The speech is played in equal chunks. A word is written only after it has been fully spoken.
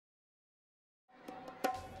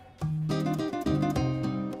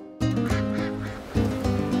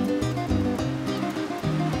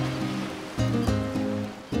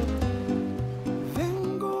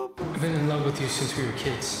since we were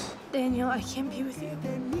kids. Daniel, I can't be with you.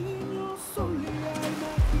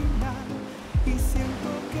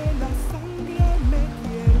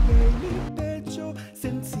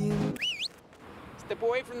 Step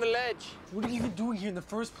away from the ledge. What are you even doing here in the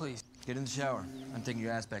first place? Get in the shower. I'm taking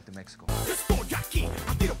your ass back to Mexico. Estoy aquí,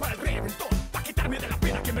 a tiro para el reventón, pa' quitarme de la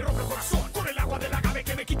pena que me rompe el corazón, con el agua del agave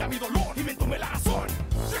que me quita mi dolor y me entume la razón.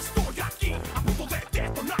 Estoy aquí, a punto de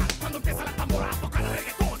detonar, cuando empieza la tambora a tocar el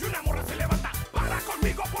reggaetón y una morra se levanta para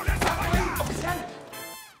conmigo ponerse a bailar.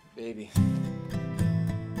 Baby.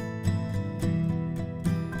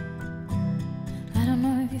 I don't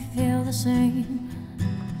know if you feel the same.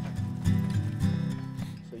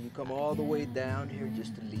 So you come all the way down here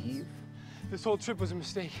just to leave? This whole trip was a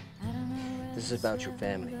mistake. This is about your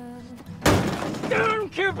family. I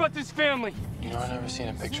don't care about this family. You know, I've never seen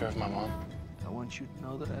a picture of my mom. I want you to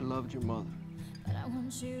know that I loved your mother. But I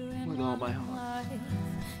want you in With all my heart. life,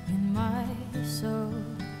 in my soul.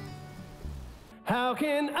 How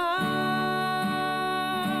can I